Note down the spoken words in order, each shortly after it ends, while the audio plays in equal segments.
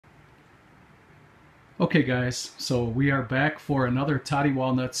Okay guys, so we are back for another Toddy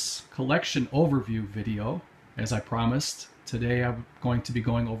Walnuts collection overview video. As I promised, today I'm going to be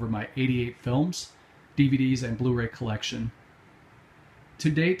going over my 88 films, DVDs, and Blu-ray collection. To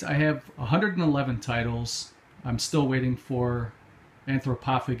date, I have 111 titles. I'm still waiting for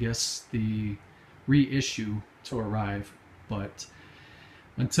Anthropophagus, the reissue, to arrive, but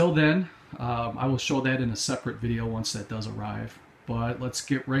until then, I will show that in a separate video once that does arrive. But let's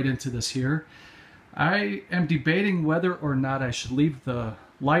get right into this here. I am debating whether or not I should leave the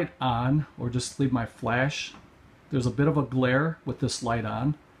light on or just leave my flash. There's a bit of a glare with this light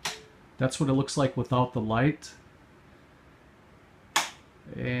on. That's what it looks like without the light.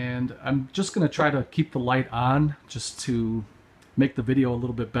 And I'm just going to try to keep the light on just to make the video a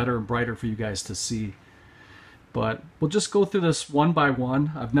little bit better and brighter for you guys to see. But we'll just go through this one by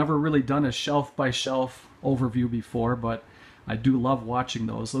one. I've never really done a shelf by shelf overview before, but I do love watching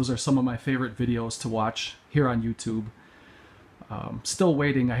those. Those are some of my favorite videos to watch here on YouTube. Still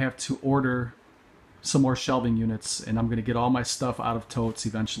waiting. I have to order some more shelving units, and I'm going to get all my stuff out of totes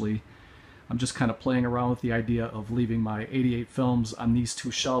eventually. I'm just kind of playing around with the idea of leaving my 88 films on these two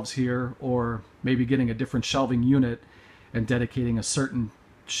shelves here, or maybe getting a different shelving unit and dedicating a certain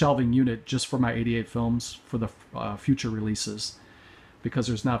shelving unit just for my 88 films for the future releases, because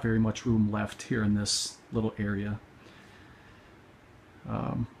there's not very much room left here in this little area.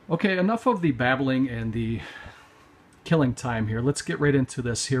 Okay, enough of the babbling and the killing time here. Let's get right into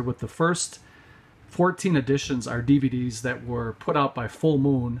this here with the first 14 editions are DVDs that were put out by Full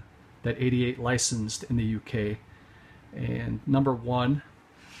Moon that 88 licensed in the UK. And number one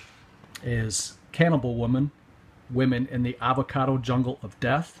is Cannibal Woman, Women in the Avocado Jungle of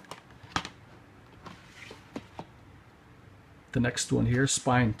Death. The next one here,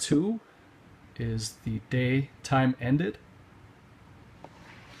 Spine 2, is The Day Time Ended.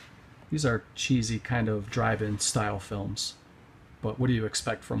 These are cheesy kind of drive-in style films, but what do you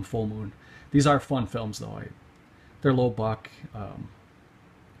expect from Full Moon? These are fun films though. They're low buck.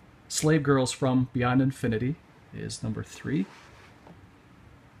 Slave Girls from Beyond Infinity is number 3.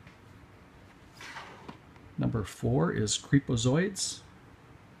 Number 4 is Creepozoids,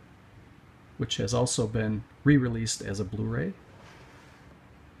 which has also been re-released as a Blu-ray.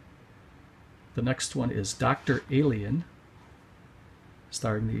 The next one is Dr. Alien,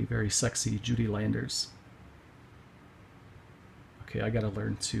 starring the very sexy Judy Landers. Okay, I gotta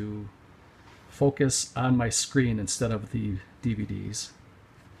learn to focus on my screen instead of the DVDs.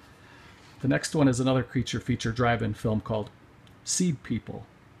 The next one is another creature feature drive-in film called Seed People.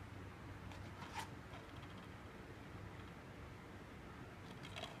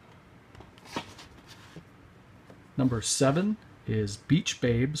 Number 7 is Beach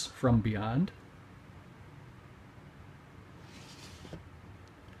Babes from Beyond.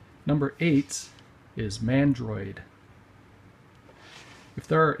 Number 8 is Mandroid. If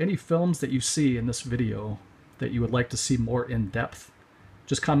there are any films that you see in this video that you would like to see more in depth,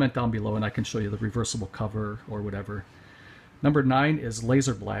 just comment down below and I can show you the reversible cover or whatever. Number 9 is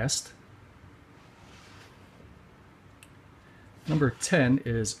Laser Blast. Number 10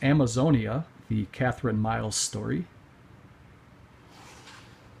 is Amazonia, the Catherine Miles story.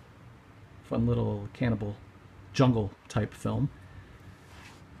 Fun little cannibal jungle type film.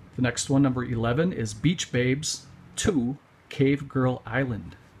 The next one, number 11, is Beach Babes 2, Cave Girl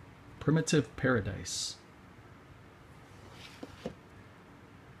Island, Primitive Paradise.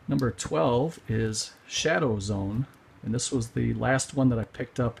 Number 12 is Shadow Zone, and this was the last one that I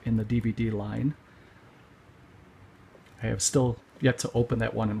picked up in the DVD line. I have still yet to open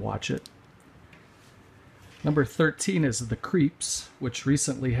that one and watch it. Number 13 is The Creeps, which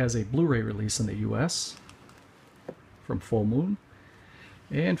recently has a Blu-ray release in the US from Full Moon.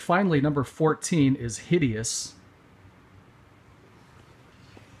 And finally, number 14 is Hideous.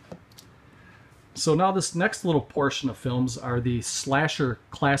 So now this next little portion of films are the Slasher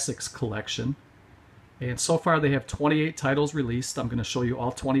Classics collection. And so far they have 28 titles released. I'm going to show you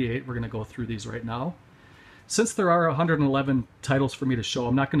all 28. We're going to go through these right now. Since there are 111 titles for me to show,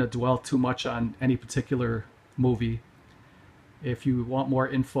 I'm not going to dwell too much on any particular movie. If you want more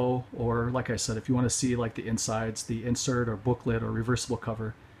info, or like I said, if you want to see like the insides, the insert or booklet or reversible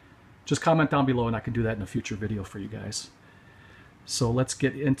cover, just comment down below and I can do that in a future video for you guys. So let's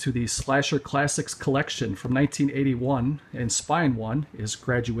get into the Slasher Classics collection from 1981, and Spine 1 is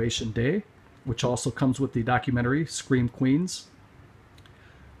Graduation Day, which also comes with the documentary Scream Queens.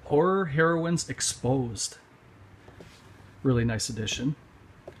 Horror Heroines Exposed. Really nice edition.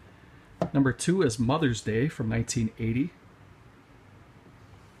 Number 2 is Mother's Day from 1980.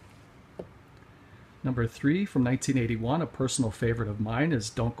 Number 3 from 1981, a personal favorite of mine,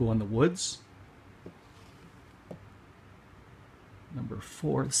 is Don't Go in the Woods. Number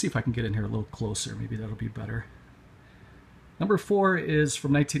 4, let's see if I can get in here a little closer. Maybe that'll be better. Number 4 is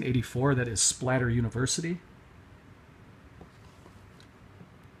from 1984. That is Splatter University.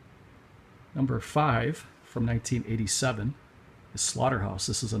 Number 5 from 1987 is Slaughterhouse.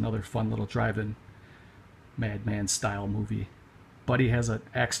 This is another fun little drive-in Madman style movie. Buddy has an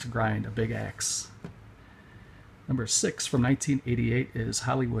axe to grind, a big axe. Number 6 from 1988 is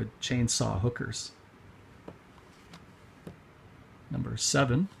Hollywood Chainsaw Hookers. Number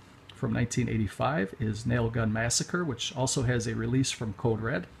 7 from 1985 is Nail Gun Massacre, which also has a release from Code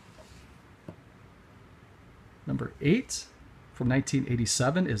Red. Number 8 from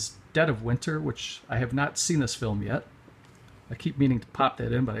 1987 is Dead of Winter, which I have not seen this film yet. I keep meaning to pop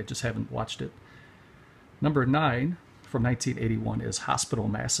that in, but I just haven't watched it. Number 9 from 1981 is Hospital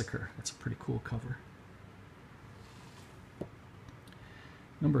Massacre. That's a pretty cool cover.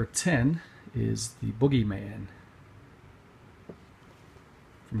 Number 10 is The Boogeyman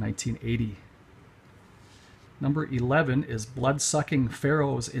from 1980. Number 11 is Blood-Sucking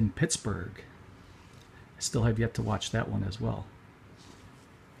Pharaohs in Pittsburgh. I still have yet to watch that one as well.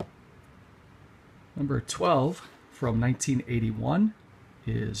 Number 12 from 1981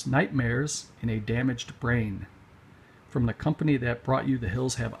 is Nightmares in a Damaged Brain, from the company that brought you The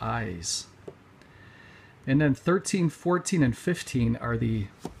Hills Have Eyes. And then 13, 14, and 15 are the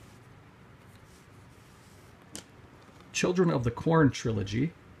Children of the Corn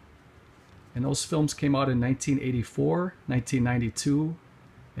trilogy. And those films came out in 1984, 1992,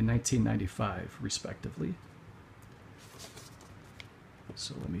 and 1995, respectively.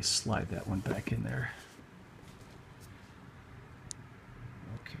 So let me slide that one back in there.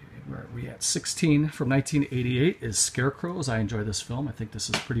 Okay, where are we at? 16 from 1988 is Scarecrows. I enjoy this film. I think this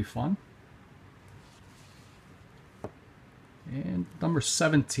is pretty fun. And number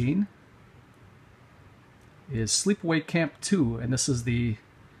 17 is Sleepaway Camp 2, and this is the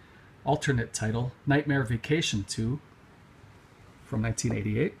alternate title, Nightmare Vacation 2, from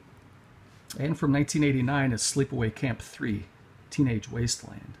 1988. And from 1989 is Sleepaway Camp 3, Teenage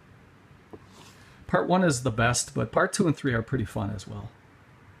Wasteland. Part 1 is the best, but Part 2 and 3 are pretty fun as well.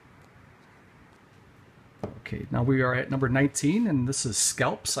 Okay, now we are at number 19, and this is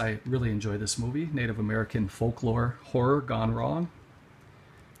Scalps. I really enjoy this movie. Native American folklore horror gone wrong.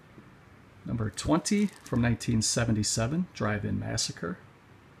 Number 20 from 1977, Drive-In Massacre.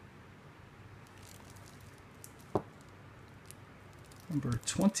 Number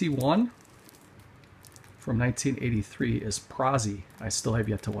 21 from 1983 is Prozzy. I still have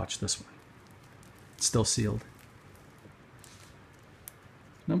yet to watch this one. It's still sealed.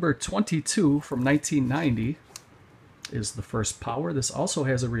 Number 22 from 1990 is The First Power. This also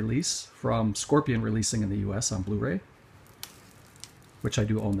has a release from Scorpion releasing in the US on Blu-ray, which I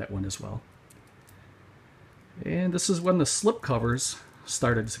do own that one as well. And this is when the slipcovers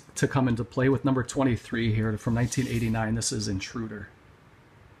started to come into play with number 23 here from 1989. This is Intruder.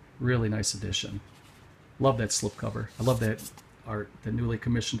 Really nice edition. Love that slipcover. I love that art, the newly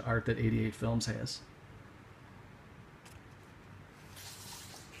commissioned art that 88 Films has.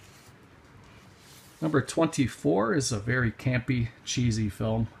 Number 24 is a very campy, cheesy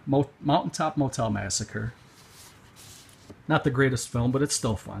film, Mountaintop Motel Massacre. Not the greatest film, but it's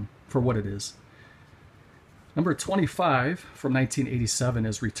still fun for what it is. Number 25 from 1987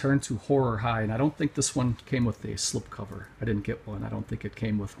 is Return to Horror High, and I don't think this one came with a slipcover. I didn't get one. I don't think it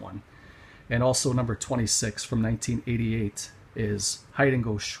came with one. And also number 26 from 1988 is Hide and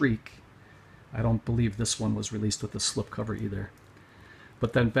Go Shriek. I don't believe this one was released with a slipcover either.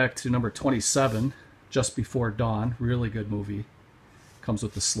 But then back to number 27, Just Before Dawn, really good movie. Comes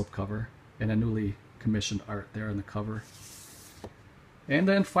with a slipcover and a newly commissioned art there on the cover. And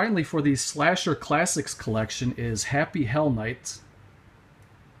then finally for the Slasher Classics collection is Happy Hell Night,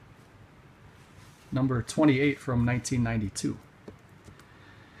 number 28 from 1992.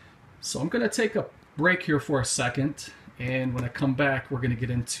 So I'm going to take a break here for a second, and when I come back we're going to get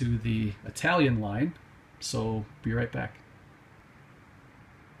into the Italian line. So be right back.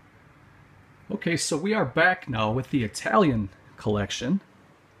 Okay, so we are back now with the Italian collection,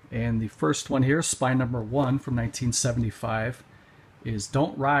 and the first one here, spine number 1 from 1975, is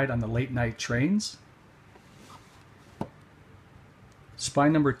Don't Ride on the Late Night Trains.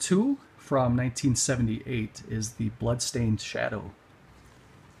 Spine number 2 from 1978 is The Bloodstained Shadow.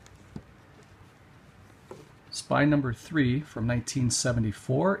 Spine number 3 from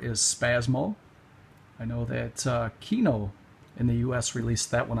 1974 is Spasmo. I know that Kino in the US released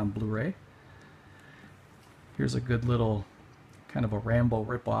that one on Blu-ray. Here's a good little kind of a Rambo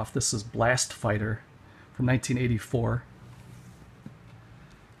ripoff. This is Blast Fighter from 1984.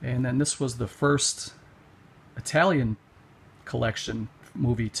 And then this was the first Italian collection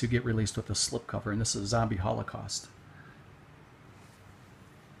movie to get released with a slipcover, and this is Zombie Holocaust.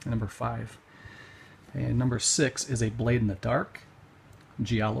 Number 5. And number 6 is A Blade in the Dark,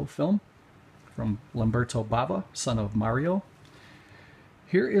 giallo film from Lamberto Bava, son of Mario.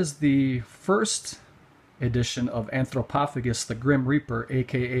 Here is the first edition of Anthropophagus, the Grim Reaper,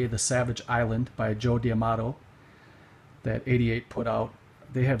 aka The Savage Island, by Joe D'Amato, that 88 put out.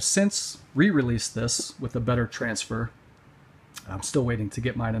 They have since re-released this with a better transfer. I'm still waiting to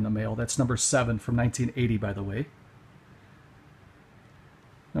get mine in the mail. That's number 7 from 1980, by the way.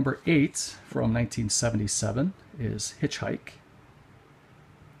 Number 8 from 1977 is Hitchhike.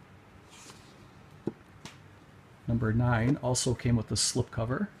 Number 9 also came with the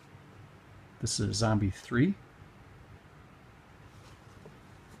slipcover. This is Zombie 3.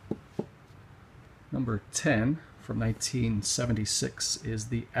 Number 10 from 1976 is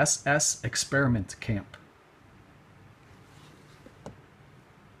the SS Experiment Camp.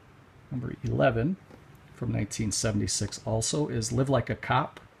 Number 11 from 1976 also is Live Like a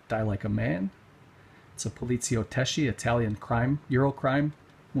Cop, Die Like a Man. It's a Polizio Tesci Italian crime, Eurocrime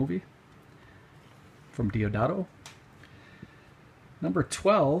movie from Deodato. Number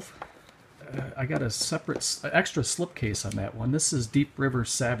 12, I got a separate, extra slipcase on that one. This is Deep River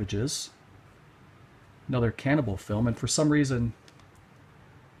Savages, another cannibal film, and for some reason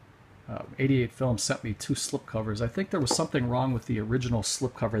 88 Films sent me 2 slipcovers. I think there was something wrong with the original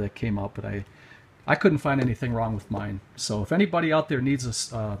slipcover that came out, but I couldn't find anything wrong with mine. So if anybody out there needs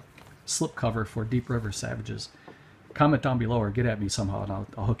a slipcover for Deep River Savages, comment down below or get at me somehow and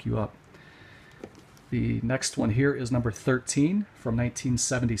I'll hook you up. The next one here is number 13 from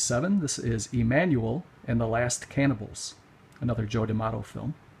 1977. This is Emmanuel and the Last Cannibals, another Joe D'Amato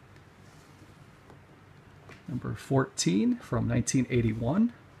film. Number 14 from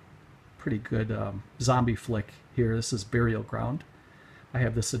 1981. Pretty good zombie flick here. This is Burial Ground. I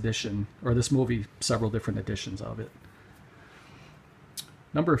have this edition, or this movie, several different editions of it.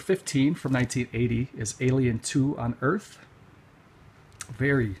 Number 15 from 1980 is Alien 2 on Earth.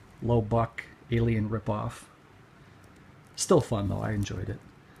 Very low buck alien ripoff. Still fun though, I enjoyed it.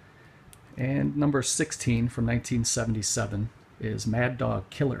 And number 16 from 1977 is Mad Dog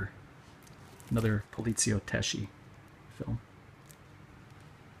Killer, another Polizio Tesci film.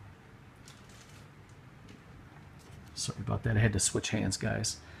 Sorry about that, I had to switch hands,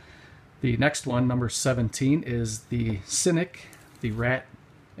 guys. The next one, number 17, is The Cynic, The Rat,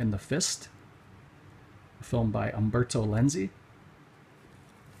 and the Fist, a film by Umberto Lenzi.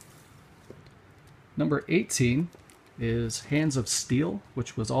 Number 18 is Hands of Steel,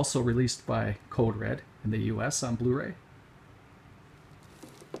 which was also released by Code Red in the US on Blu-ray.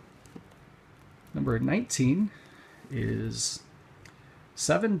 Number 19 is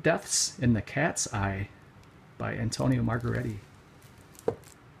 7 Deaths in the Cat's Eye by Antonio Margheriti.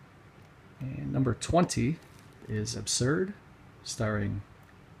 And number 20 is Absurd, starring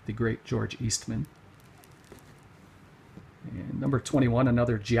the great George Eastman. And number 21,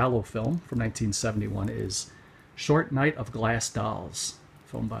 another giallo film from 1971, is Short Night of Glass Dolls,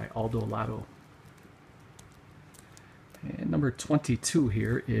 filmed by Aldo Lado. And number 22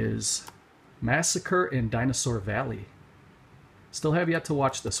 here is Massacre in Dinosaur Valley. Still have yet to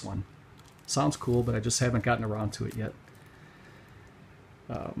watch this one. Sounds cool, but I just haven't gotten around to it yet.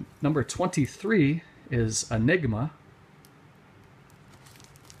 Number 23 is Enigma.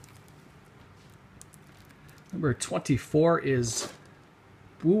 Number 24 is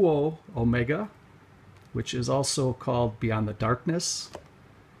Buo Omega, which is also called Beyond the Darkness,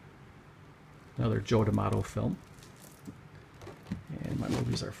 another Joe D'Amato film. And my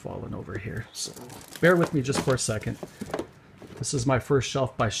movies are falling over here, so bear with me just for a second. This is my first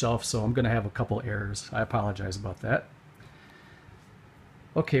shelf by shelf, so I'm going to have a couple errors. I apologize about that.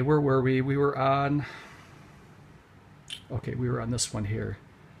 Okay, where were we? We were on this one here.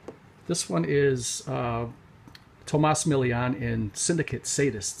 This one is Tomas Milian in Syndicate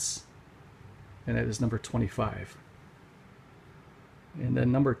Sadists, and that is number 25. And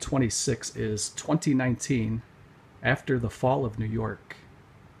then number 26 is 2019, After the Fall of New York.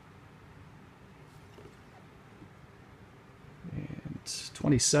 And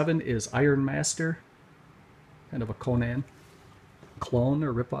 27 is Iron Master, kind of a Conan clone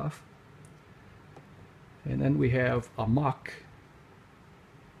or ripoff. And then we have Amok,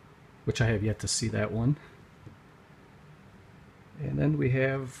 which I have yet to see that one. And then we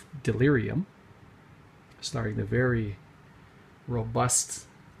have Delirium, starring the very robust,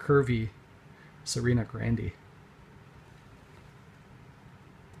 curvy Serena Grandi.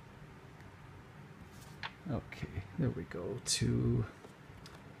 Okay, there we go to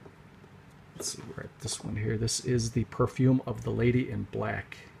let's see, we're at this one here. This is The Perfume of the Lady in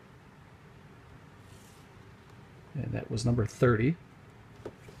Black. And that was number 30.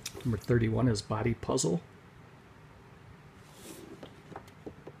 Number 31 is Body Puzzle.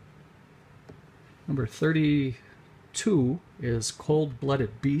 Number 32 is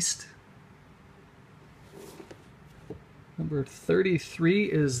Cold-Blooded Beast. Number 33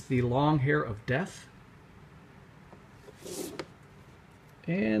 is The Long Hair of Death.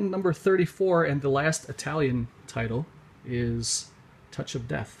 And number 34, and the last Italian title, is Touch of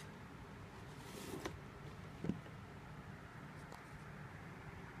Death.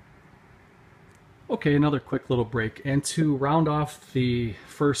 Okay, another quick little break. And to round off the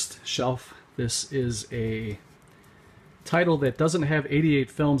first shelf, this is a title that doesn't have 88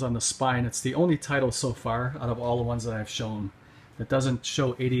 films on the spine. It's the only title so far out of all the ones that I've shown that doesn't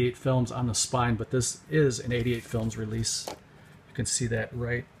show 88 films on the spine, but this is an 88 films release. You can see that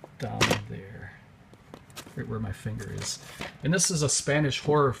right down there, right where my finger is. And this is a Spanish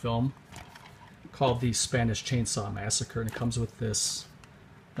horror film called The Spanish Chainsaw Massacre, and it comes with this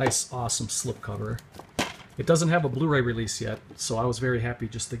nice, awesome slipcover. It doesn't have a Blu-ray release yet, so I was very happy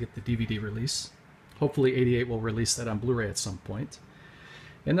just to get the DVD release. Hopefully 88 will release that on Blu-ray at some point.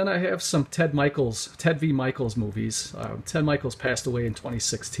 And then I have some Ted V. Michaels movies. Ted Michaels passed away in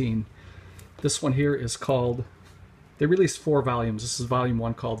 2016. This one here is called, they released 4 volumes. This is volume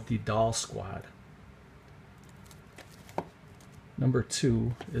 1 called The Doll Squad. Number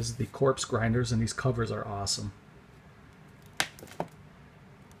 2 is The Corpse Grinders, and these covers are awesome.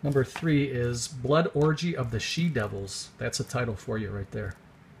 Number 3 is Blood Orgy of the She-Devils. That's a title for you right there.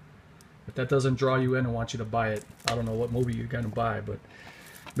 If that doesn't draw you in and want you to buy it, I don't know what movie you're going to buy, but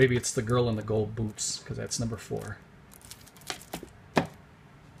maybe it's The Girl in the Gold Boots, because that's number 4.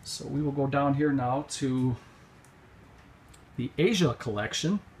 So we will go down here now to the Asia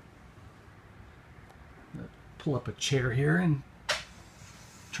collection. Pull up a chair here and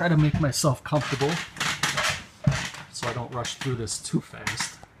try to make myself comfortable so I don't rush through this too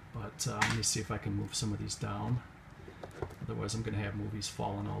fast. But let me see if I can move some of these down. Otherwise I'm going to have movies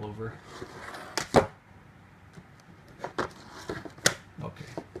falling all over. Okay.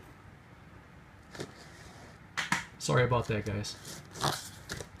 Sorry about that, guys.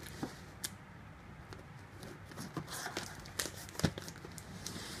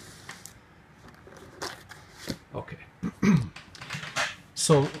 Okay.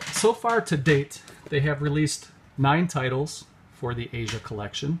 So far to date, they have released 9 titles for the Asia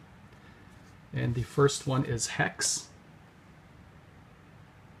collection. And the first one is Hex.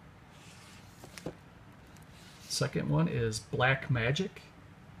 Second one is Black Magic.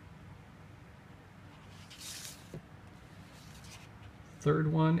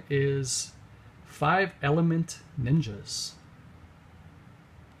 Third one is 5 Element Ninjas.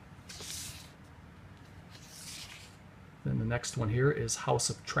 Then the next one here is House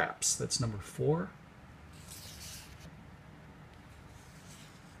of Traps. That's number 4.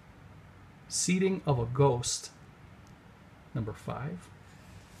 Seeding of a Ghost, number 5.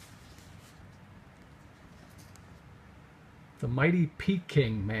 The Mighty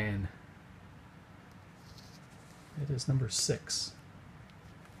Peking Man. It is number 6.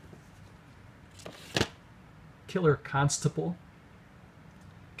 Killer Constable,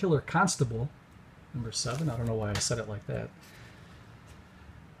 number 7. I don't know why I said it like that.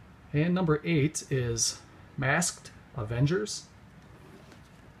 And number 8 is Masked Avengers.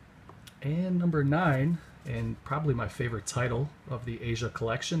 And number 9, and probably my favorite title of the Asia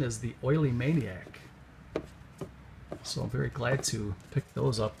collection, is The Oily Maniac. So I'm very glad to pick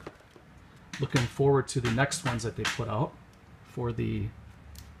those up. Looking forward to the next ones that they put out for the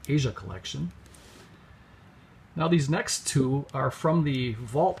Asia collection. Now these next 2 are from the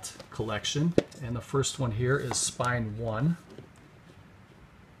Vault collection, and the first one here is Spine 1.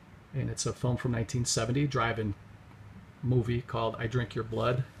 And it's a film from 1970, drive-in movie called I Drink Your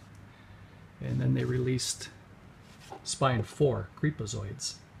Blood. And then they released Spine 4,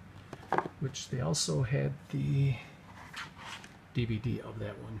 Creepazoids, which they also had the DVD of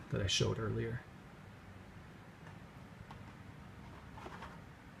that one that I showed earlier.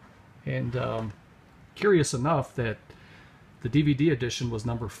 And curious enough that the DVD edition was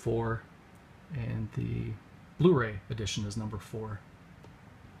number 4 and the Blu-ray edition is number 4.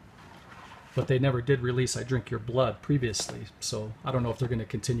 But they never did release I Drink Your Blood previously, so I don't know if they're going to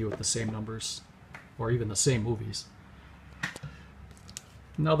continue with the same numbers or even the same movies.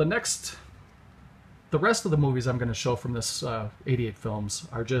 Now the rest of the movies I'm going to show from this 88 films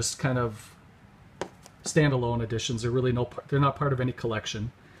are just kind of standalone editions. They're not part of any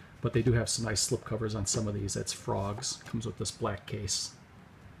collection, but they do have some nice slipcovers on some of these. That's Frogs, comes with this black case.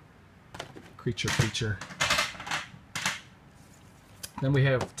 Creature. Then we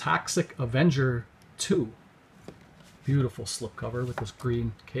have Toxic Avenger 2. Beautiful slipcover with this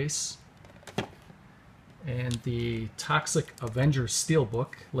green case. And the Toxic Avenger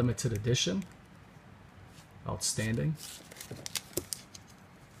Steelbook, limited edition. Outstanding.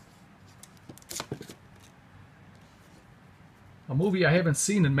 A movie I haven't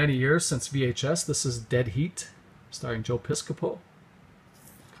seen in many years since VHS. This is Dead Heat, starring Joe Piscopo.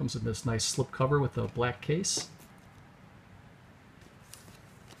 Comes in this nice slipcover with a black case.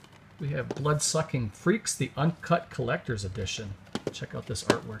 We have Blood-Sucking Freaks, the Uncut Collector's Edition. Check out this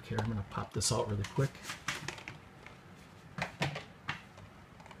artwork here. I'm going to pop this out really quick.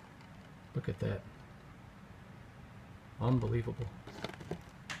 Look at that. Unbelievable.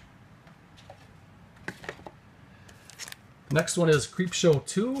 The next one is Creepshow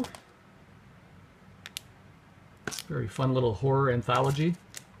 2. Very fun little horror anthology.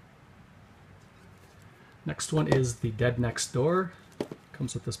 Next one is The Dead Next Door.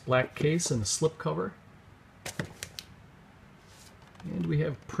 Comes with this black case and a slipcover. And we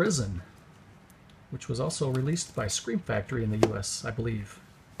have Prison, which was also released by Scream Factory in the US, I believe.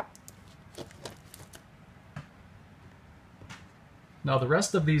 Now the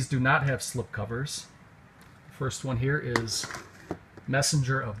rest of these do not have slipcovers. The first one here is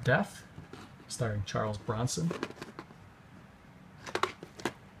Messenger of Death, starring Charles Bronson.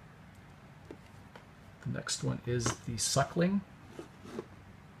 The next one is The Suckling.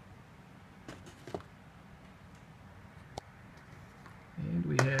 And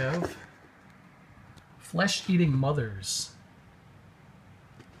we have Flesh-Eating Mothers.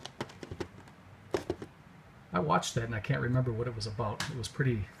 I watched that and I can't remember what it was about. It was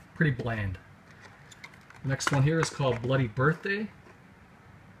pretty bland. The next one here is called Bloody Birthday.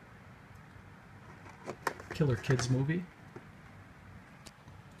 Killer Kids movie.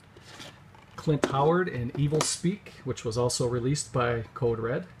 Clint Howard and Evil Speak, which was also released by Code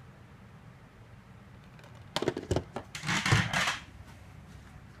Red.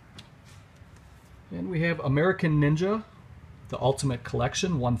 And we have American Ninja, the Ultimate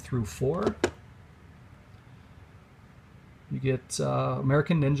Collection, 1 through 4. You get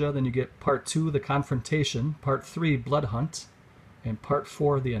American Ninja, then you get Part 2, The Confrontation, Part 3, Blood Hunt, and Part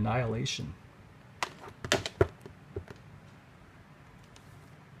 4, The Annihilation.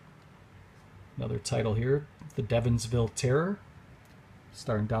 Another title here, The Devonsville Terror,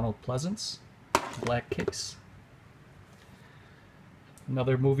 starring Donald Pleasance, black case.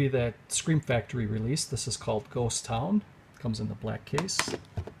 Another movie that Scream Factory released, this is called Ghost Town, comes in the black case.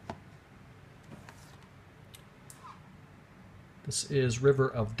 This is River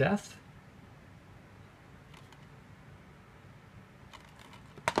of Death.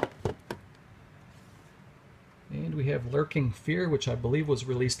 And we have Lurking Fear, which I believe was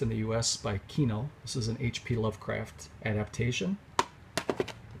released in the US by Kino. This is an H.P. Lovecraft adaptation.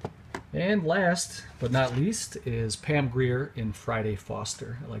 And last but not least is Pam Grier in Friday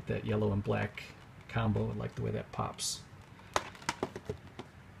Foster. I like that yellow and black combo. I like the way that pops.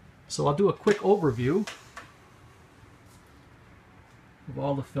 So I'll do a quick overview of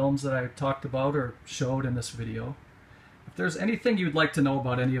all the films that I talked about or showed in this video. If there's anything you'd like to know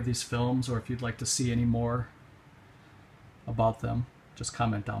about any of these films, or if you'd like to see any more about them, just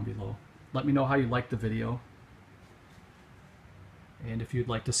comment down below. Let me know how you liked the video, and if you'd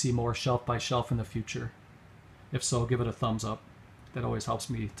like to see more Shelf by Shelf in the future. If so, give it a thumbs up. That always helps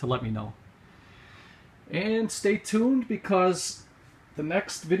me to let me know. And stay tuned, because the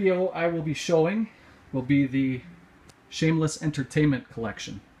next video I will be showing will be the Shameless Entertainment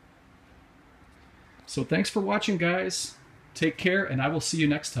Collection. So thanks for watching, guys. Take care, and I will see you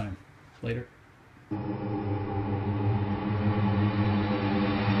next time. Later.